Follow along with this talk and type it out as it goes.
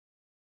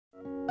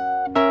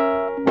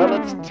Well,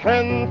 it's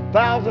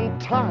 10,000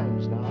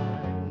 times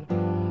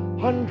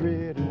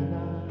 999.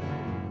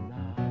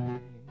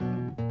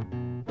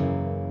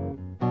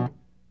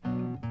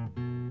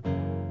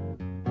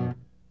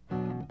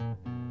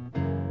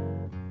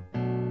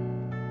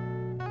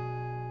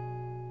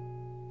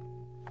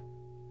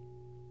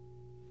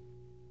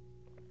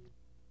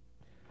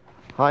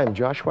 Hi, I'm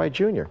Josh White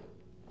Jr.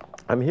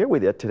 I'm here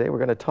with you today. We're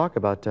going to talk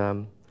about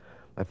my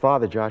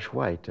father, Josh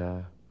White,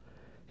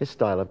 his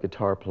style of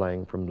guitar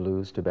playing, from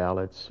blues to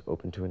ballads,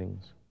 open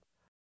tunings.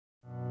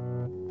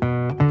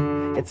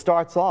 It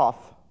starts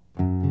off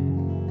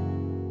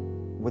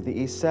with the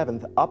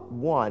E7th, up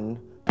 1.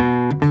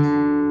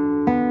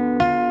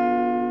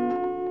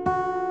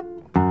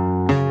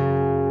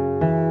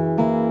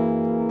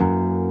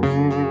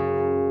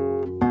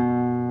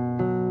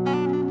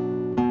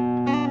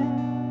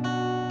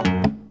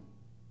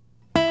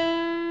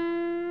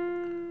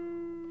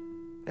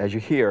 As you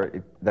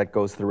hear, that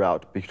goes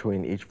throughout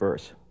between each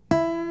verse.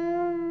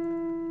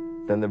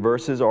 Then the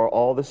verses are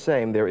all the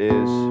same. There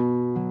is,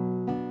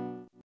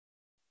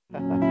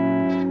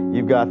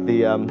 you've got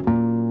the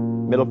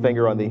middle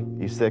finger on the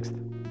E6th,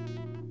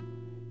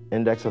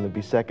 index on the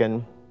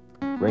B2nd,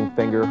 ring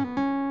finger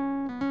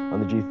on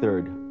the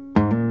G3rd.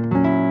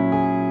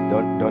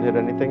 Don't hit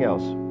anything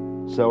else.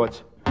 So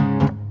it's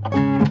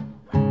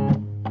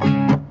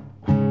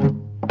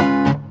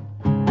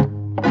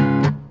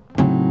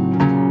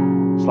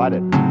slide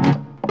it.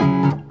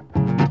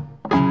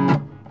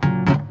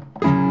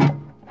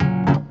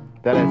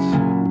 Then it's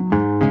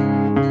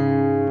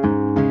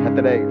hit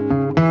the A.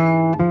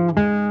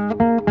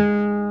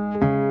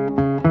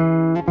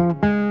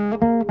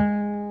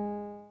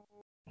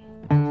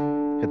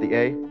 Hit the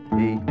A,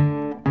 E,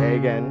 A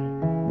again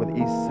with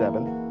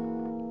E7.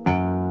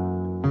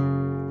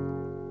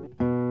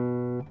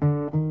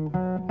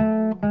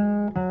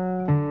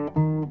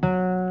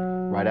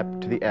 Right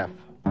up to the F.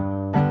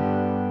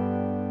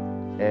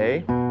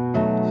 A,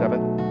 7.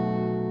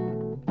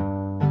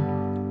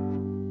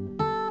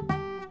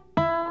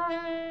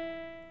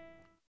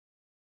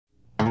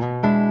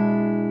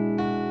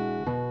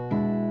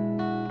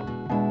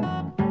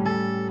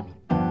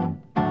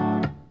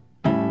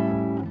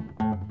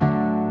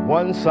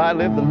 Once I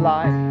lived the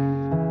life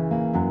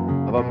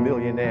of a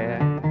millionaire,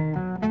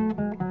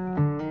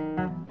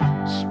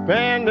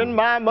 spending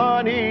my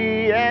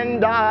money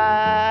and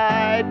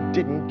I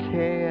didn't